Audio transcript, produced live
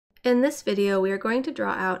In this video, we are going to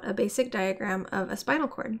draw out a basic diagram of a spinal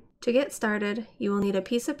cord. To get started, you will need a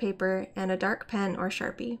piece of paper and a dark pen or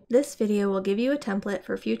Sharpie. This video will give you a template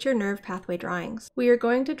for future nerve pathway drawings. We are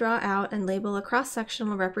going to draw out and label a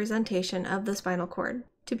cross-sectional representation of the spinal cord.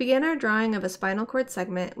 To begin our drawing of a spinal cord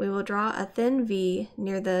segment, we will draw a thin V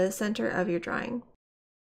near the center of your drawing.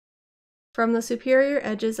 From the superior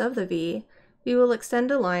edges of the V, we will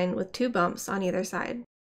extend a line with 2 bumps on either side.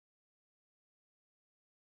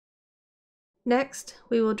 Next,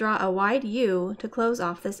 we will draw a wide U to close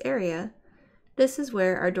off this area. This is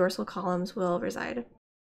where our dorsal columns will reside.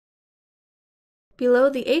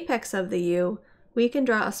 Below the apex of the U, we can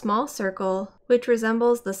draw a small circle which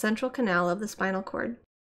resembles the central canal of the spinal cord.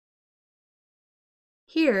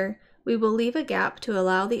 Here, we will leave a gap to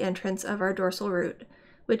allow the entrance of our dorsal root,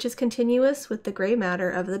 which is continuous with the gray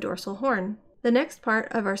matter of the dorsal horn. The next part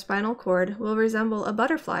of our spinal cord will resemble a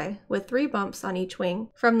butterfly with 3 bumps on each wing.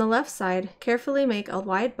 From the left side, carefully make a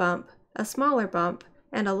wide bump, a smaller bump,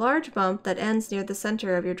 and a large bump that ends near the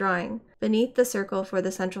center of your drawing, beneath the circle for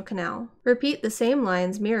the central canal. Repeat the same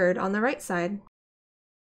lines mirrored on the right side.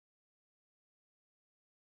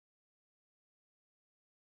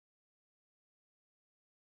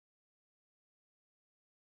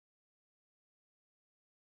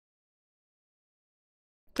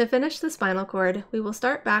 To finish the spinal cord, we will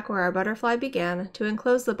start back where our butterfly began to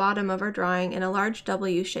enclose the bottom of our drawing in a large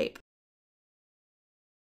W shape.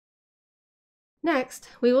 Next,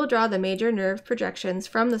 we will draw the major nerve projections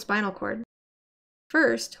from the spinal cord.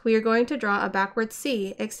 First, we are going to draw a backward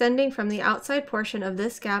C extending from the outside portion of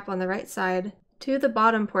this gap on the right side to the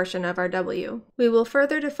bottom portion of our W. We will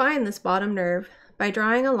further define this bottom nerve by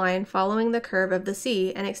drawing a line following the curve of the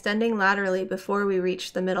C and extending laterally before we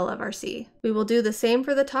reach the middle of our C. We will do the same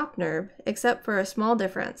for the top nerve, except for a small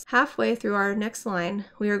difference. Halfway through our next line,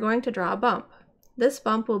 we are going to draw a bump. This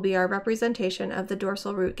bump will be our representation of the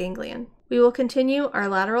dorsal root ganglion. We will continue our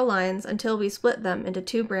lateral lines until we split them into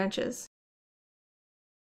 2 branches.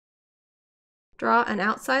 Draw an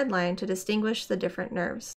outside line to distinguish the different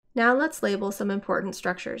nerves. Now let's label some important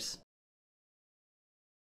structures.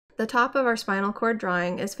 The top of our spinal cord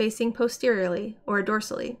drawing is facing posteriorly, or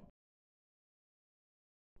dorsally.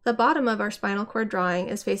 The bottom of our spinal cord drawing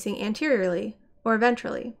is facing anteriorly, or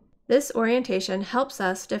ventrally. This orientation helps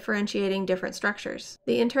us differentiating different structures.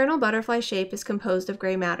 The internal butterfly shape is composed of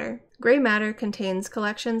gray matter. Gray matter contains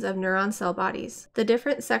collections of neuron cell bodies. The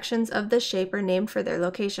different sections of this shape are named for their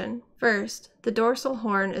location. First, the dorsal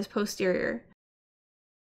horn is posterior.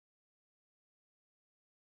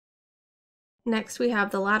 Next, we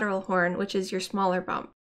have the lateral horn, which is your smaller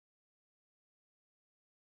bump.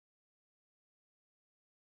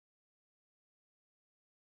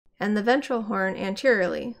 And the ventral horn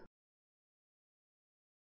anteriorly.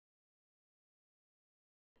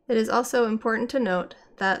 It is also important to note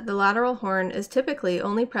that the lateral horn is typically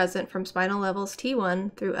only present from spinal levels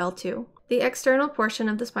T1 through L2. The external portion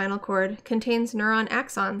of the spinal cord contains neuron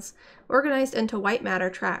axons organized into white matter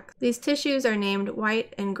tracts. These tissues are named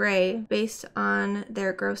white and gray based on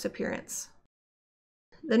their gross appearance.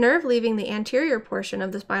 The nerve leaving the anterior portion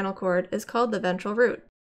of the spinal cord is called the ventral root.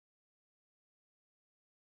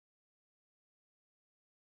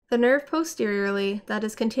 The nerve posteriorly that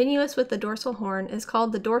is continuous with the dorsal horn is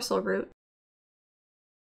called the dorsal root.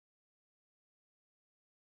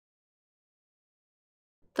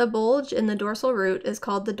 The bulge in the dorsal root is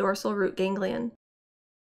called the dorsal root ganglion.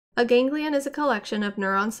 A ganglion is a collection of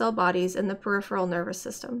neuron cell bodies in the peripheral nervous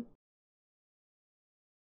system.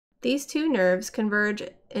 These 2 nerves converge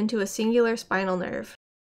into a singular spinal nerve.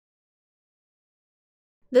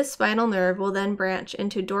 This spinal nerve will then branch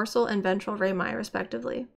into dorsal and ventral rami,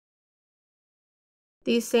 respectively.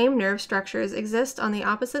 These same nerve structures exist on the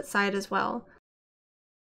opposite side as well.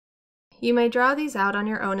 You may draw these out on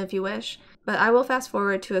your own if you wish, but I will fast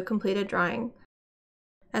forward to a completed drawing.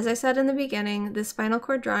 As I said in the beginning, this spinal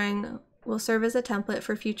cord drawing will serve as a template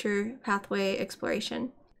for future pathway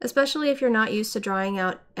exploration, especially if you're not used to drawing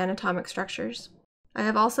out anatomic structures. I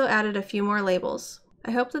have also added a few more labels.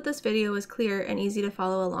 I hope that this video was clear and easy to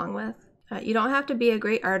follow along with. You don't have to be a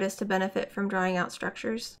great artist to benefit from drawing out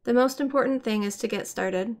structures. The most important thing is to get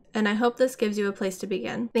started, and I hope this gives you a place to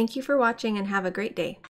begin. Thank you for watching and have a great day.